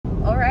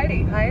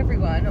Alrighty, hi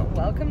everyone.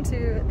 Welcome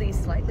to the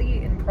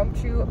slightly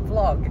impromptu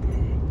vlog.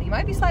 You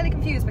might be slightly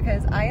confused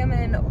because I am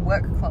in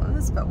work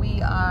clothes, but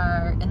we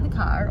are in the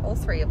car, all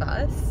three of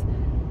us.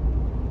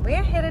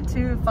 We're headed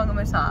to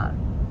Whangamata.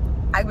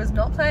 I was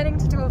not planning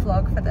to do a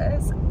vlog for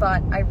this,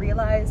 but I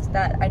realized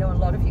that I know a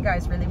lot of you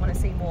guys really want to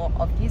see more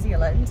of New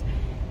Zealand,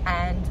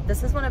 and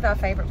this is one of our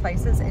favorite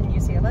places in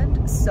New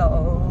Zealand,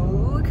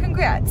 so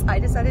congrats! I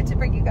decided to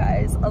bring you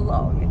guys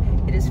along.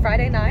 It is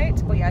Friday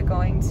night. We are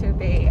going to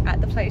be at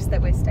the place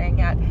that we're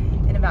staying at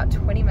in about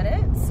 20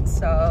 minutes,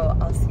 so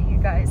I'll see you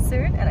guys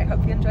soon, and I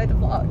hope you enjoy the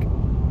vlog.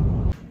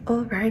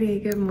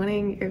 Alrighty, good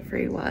morning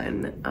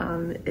everyone.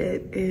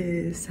 It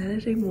is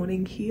Saturday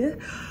morning here.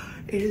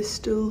 It is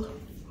still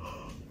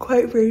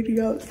quite rainy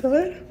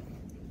outside.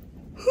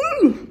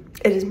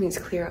 It is meant to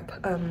clear up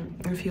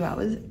in a few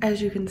hours.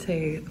 As you can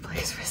see, the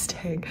place we're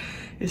staying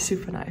is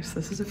super nice.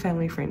 This is a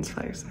family friend's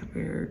place and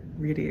we're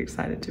really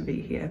excited to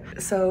be here.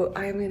 So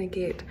I'm gonna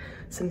get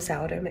some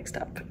sourdough mixed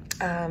up,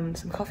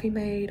 some coffee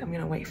made. I'm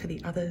gonna wait for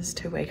the others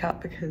to wake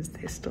up because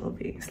they're still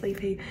being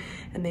sleepy.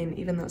 And then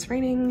even though it's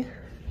raining,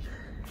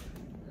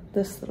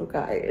 this little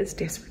guy is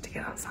desperate to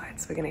get outside,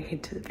 so we're gonna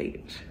head to the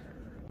beach.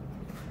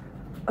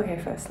 Okay,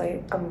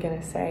 firstly, I'm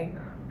gonna say,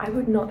 I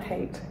would not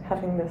hate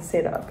having this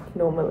set up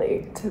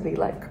normally to be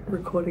like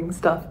recording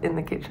stuff in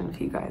the kitchen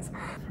for you guys.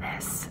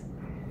 This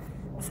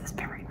is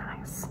very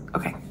nice.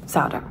 Okay,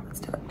 sourdough, let's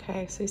do it.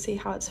 Okay, so you see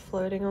how it's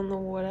floating on the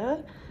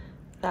water?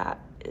 That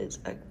is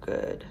a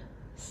good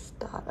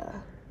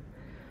starter.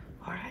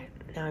 All right,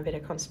 now I better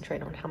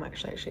concentrate on how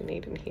much I actually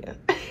need in here.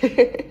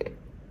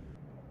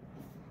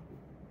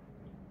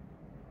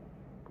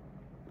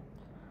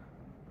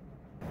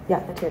 Ja,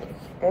 natürlich.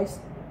 Ich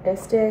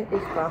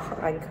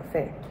brauche einen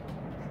Kaffee.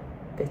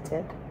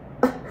 Bitte.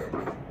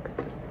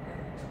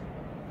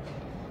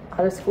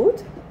 Alles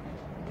gut?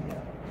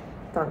 Yeah.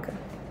 Danke.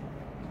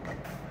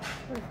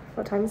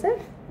 What time is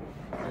it?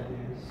 It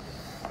is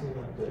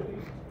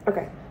 7:30.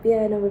 Okay.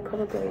 Yeah, no, we're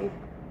probably...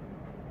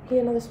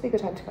 Yeah, no, this would be a good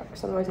time to go,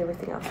 because otherwise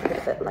everything else will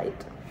get a bit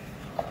late.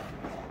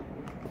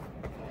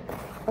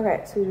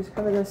 Okay, so you just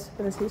cover this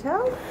with a tea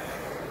towel,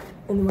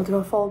 and then we'll do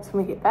our folds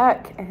when we get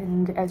back,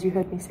 and as you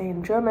heard me say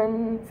in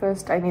German,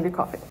 first I need a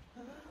coffee.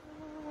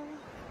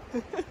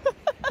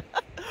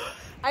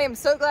 I am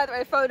so glad that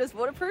my phone is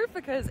waterproof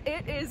because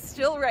it is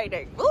still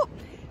raining. Ooh,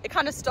 it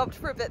kind of stopped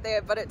for a bit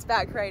there, but it's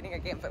back raining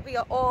again. But we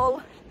are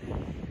all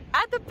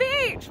at the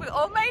beach. We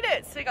all made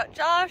it. So we got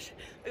Josh,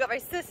 we got my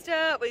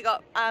sister, we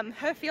got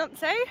her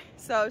fiance,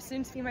 so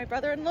soon to be my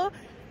brother-in-law,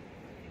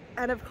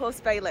 and of course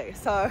Bailey.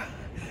 So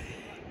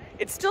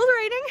it's still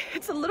raining.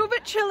 It's a little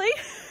bit chilly,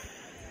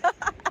 but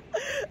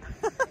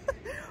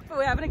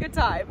we're having a good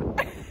time.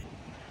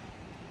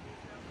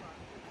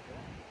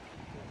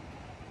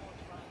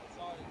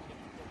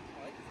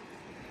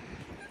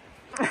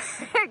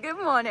 Good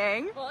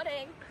morning.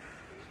 Morning.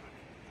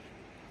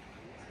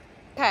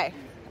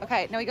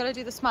 Okay, now we got to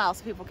do the smile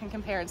so people can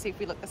compare and see if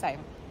we look the same.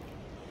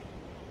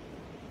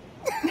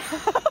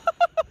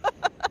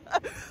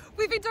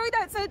 We've been doing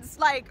that since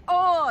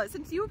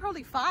since you were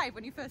probably 5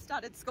 when you first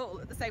started school,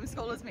 at the same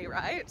school as me,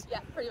 right? Yeah,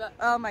 pretty much.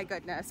 Oh my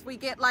goodness. We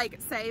get like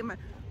same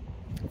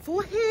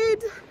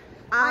forehead,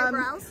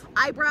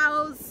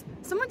 eyebrows.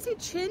 Someone said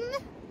chin.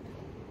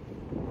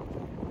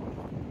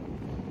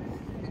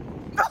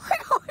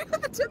 Oh my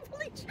god, the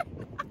dimply chin.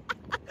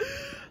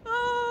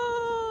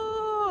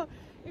 Oh,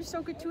 it's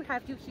so good to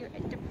have you here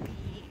at the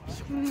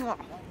beach.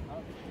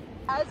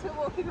 As we're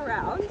walking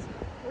around,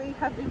 we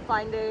have been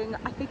finding,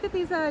 I think that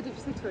these are, did you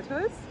say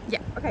tutus?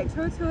 Yeah. Okay,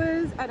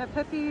 tutus and a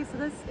pipi. So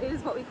this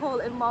is what we call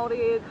in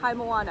Māori kai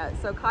moana.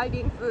 So kai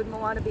being food,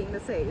 moana being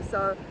the sea.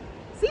 So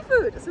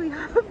seafood. So we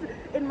have,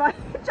 in my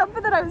jumper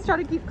that I was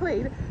trying to keep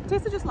clean,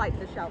 Tessa just liked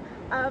this shell,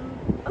 a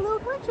little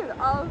collection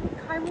of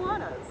kai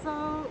moana.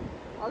 So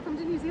welcome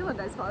to New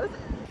Zealand, I suppose.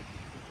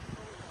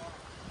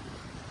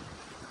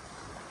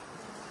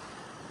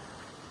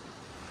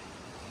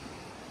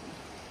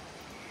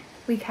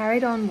 We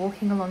carried on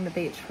walking along the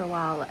beach for a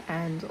while,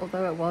 and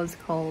although it was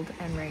cold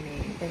and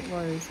rainy, it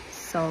was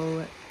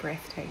so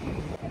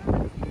breathtaking.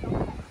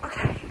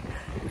 Okay,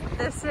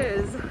 this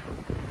is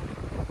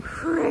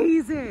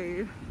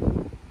crazy.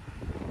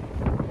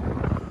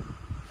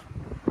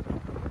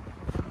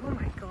 Oh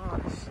my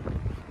gosh.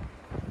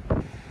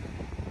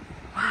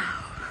 Wow.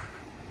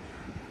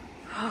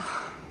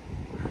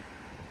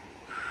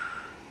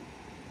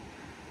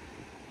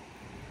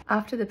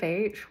 After the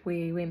beach,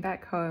 we went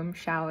back home,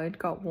 showered,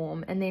 got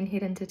warm, and then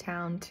head into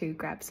town to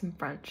grab some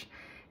brunch.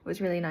 It was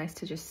really nice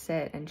to just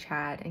sit and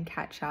chat and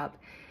catch up.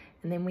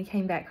 And then we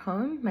came back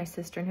home. My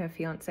sister and her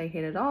fiance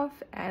headed off,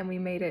 and we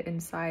made it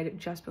inside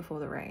just before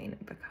the rain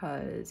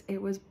because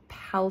it was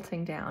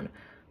pelting down.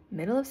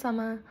 Middle of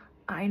summer,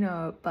 I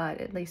know,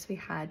 but at least we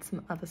had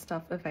some other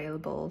stuff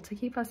available to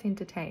keep us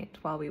entertained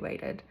while we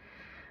waited.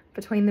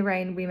 Between the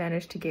rain, we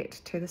managed to get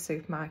to the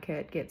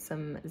supermarket, get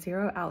some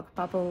zero alc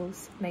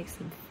bubbles, make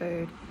some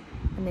food,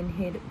 and then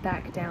head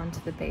back down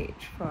to the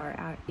beach for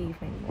our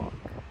evening walk.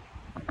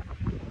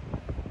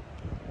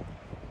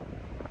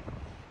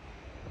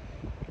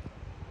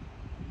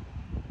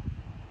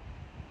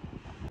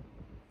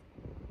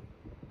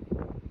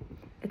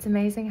 It's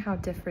amazing how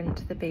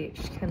different the beach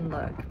can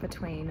look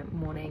between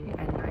morning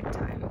and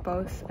nighttime.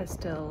 Both are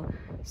still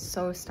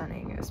so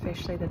stunning,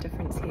 especially the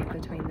difference here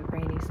between the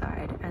rainy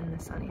side and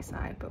the sunny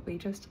side, but we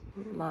just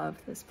love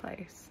this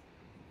place.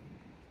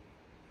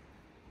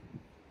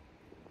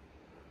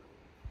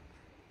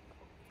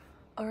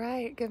 All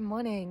right, good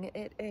morning.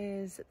 It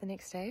is the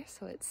next day,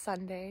 so it's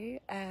Sunday,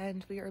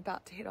 and we are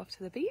about to head off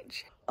to the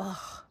beach.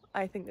 Oh,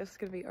 I think this is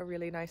gonna be a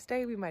really nice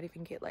day. We might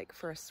even get like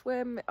for a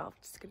swim. Oh,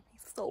 it's gonna be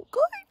so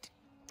good.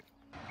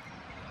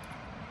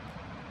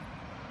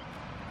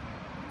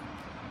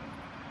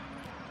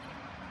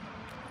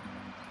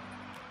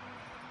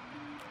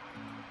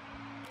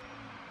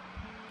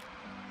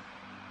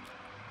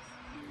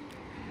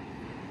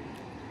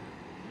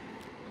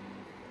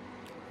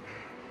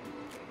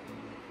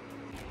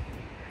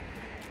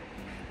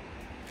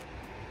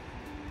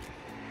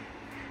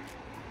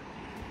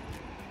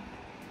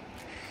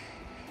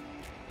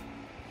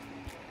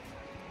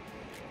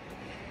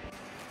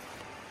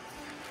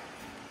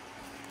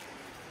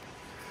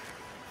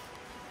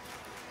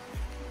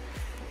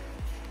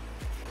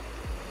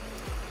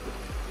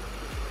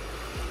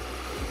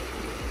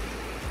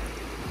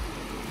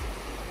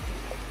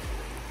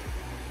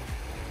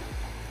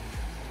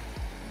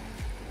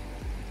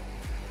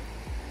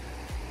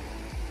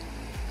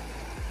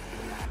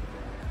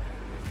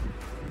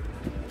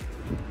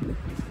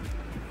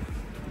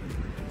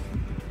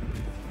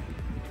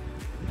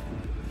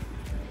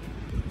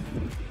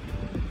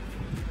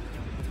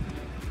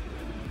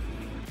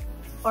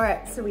 All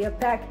right, so we are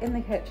back in the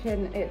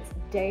kitchen. It's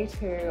day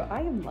 2. I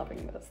am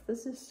loving this.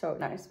 This is so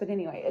nice. But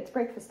anyway, it's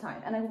breakfast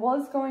time. And I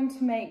was going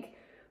to make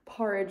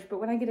porridge, but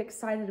when I get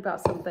excited about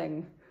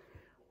something,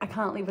 I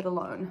can't leave it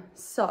alone.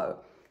 So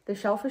the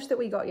shellfish that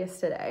we got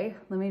yesterday,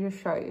 let me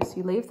just show you. So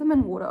you leave them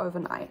in water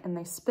overnight and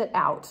they spit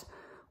out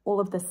all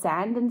of the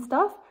sand and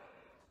stuff.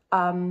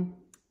 The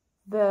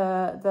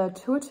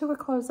tuatua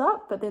close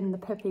up, but then the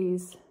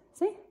pippies,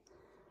 see,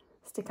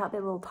 stick out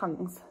their little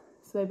tongues.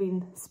 So they've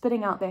been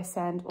spitting out their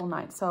sand all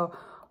night. So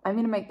I'm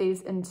gonna make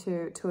these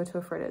into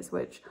tuatua fritters,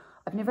 which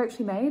I've never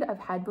actually made. I've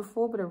had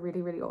before, but are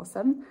really, really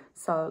awesome.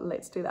 So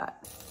let's do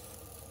that.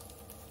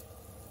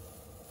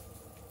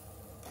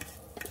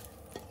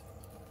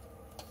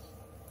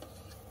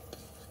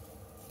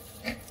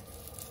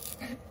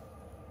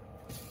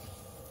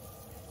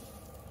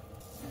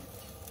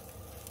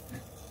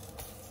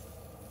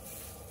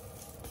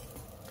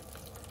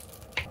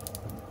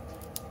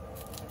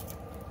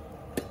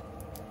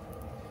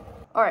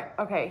 All right,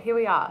 okay, here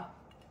we are.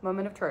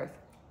 Moment of truth.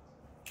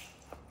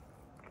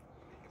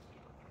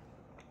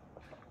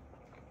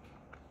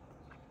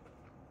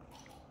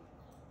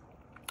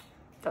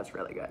 That's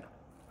really good.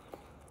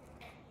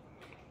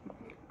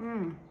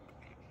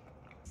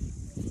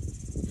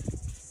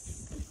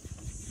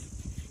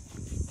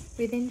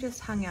 We then just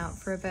hung out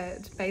for a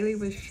bit. Bailey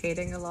was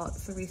shedding a lot,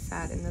 so we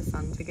sat in the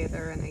sun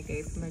together and I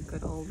gave him a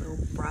good old little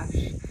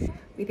brush.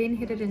 We then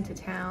headed into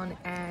town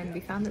and we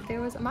found that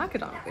there was a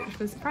market on, which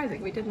was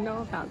surprising. We didn't know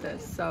about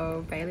this.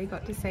 So Bailey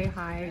got to say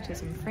hi to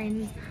some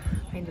friends.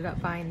 I ended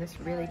up buying this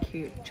really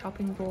cute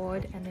chopping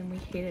board and then we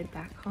headed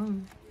back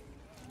home.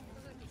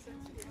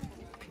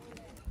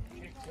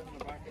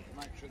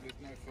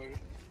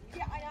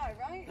 Yeah, I know,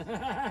 right?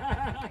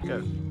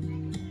 Go.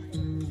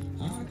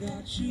 I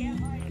got you.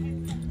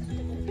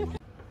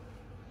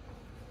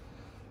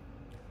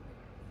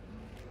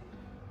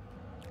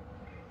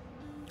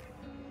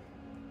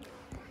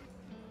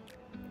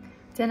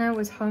 Dinner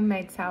was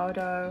homemade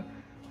sourdough,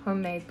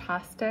 homemade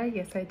pasta,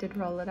 yes I did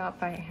roll it out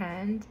by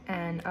hand,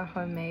 and a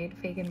homemade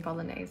vegan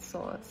bolognese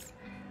sauce.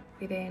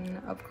 We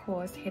then of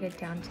course headed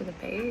down to the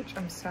beach.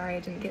 I'm sorry I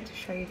didn't get to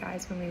show you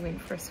guys when we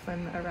went for a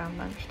swim around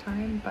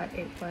lunchtime, but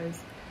it was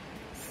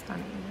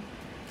stunning.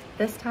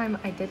 This time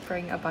I did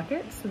bring a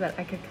bucket so that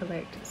I could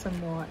collect some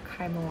more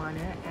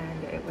kaimoana,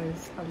 and it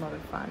was a lot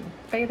of fun.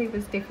 Bailey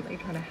was definitely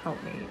trying to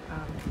help me.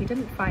 He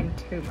didn't find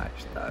too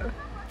much though.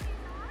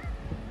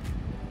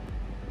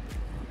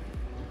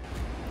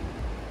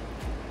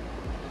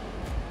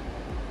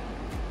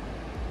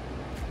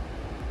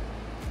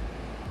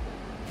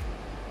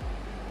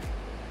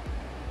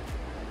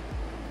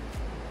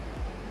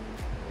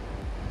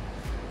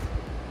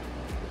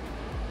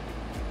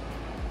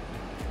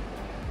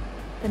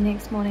 The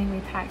next morning we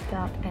packed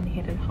up and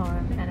headed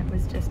home, and it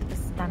was just a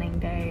stunning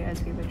day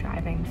as we were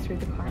driving through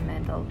the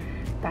Coromandel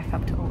back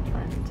up to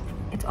Auckland.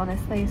 It's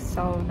honestly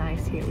so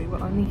nice here. We were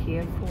only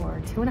here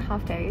for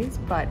 2.5 days,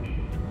 but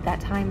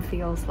that time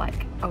feels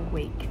like a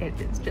week.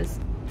 It's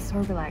just so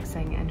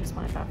relaxing and just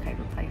one of our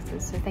favorite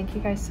places. So thank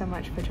you guys so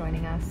much for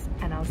joining us,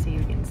 and I'll see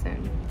you again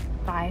soon.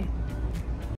 Bye.